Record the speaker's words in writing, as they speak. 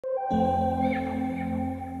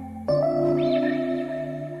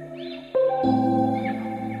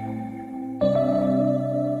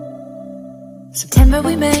that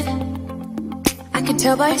we met, I could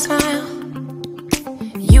tell by your smile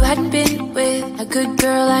you hadn't been with a good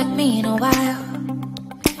girl like me in a while.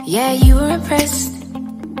 Yeah, you were impressed,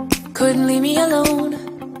 couldn't leave me alone.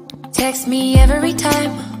 Text me every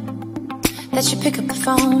time that you pick up the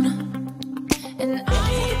phone. And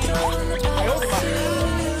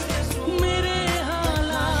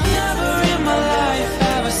never in my life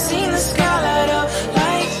have I seen the sky light up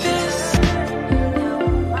like this.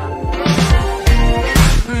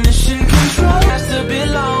 Mission control has to be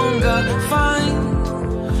longer. Find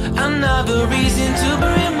another reason to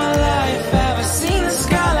bury my life. Have I seen the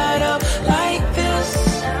sky light up like this?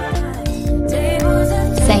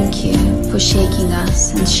 Thank you for shaking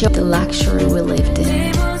us and show the luxury we lived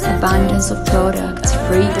in. Abundance of products,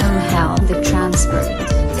 freedom, health, the transport.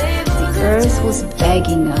 The earth was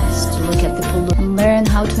begging us to look at the pollution and learn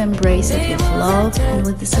how to embrace it with love and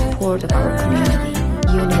with the support of our community.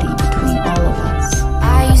 Unity between all of us.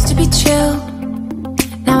 I used to be chill,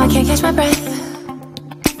 now I can't catch my breath.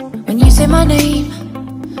 When you say my name,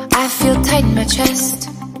 I feel tight in my chest.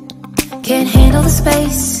 Can't handle the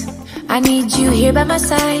space, I need you here by my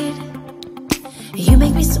side. You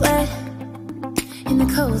make me sweat in the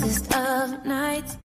coldest of nights.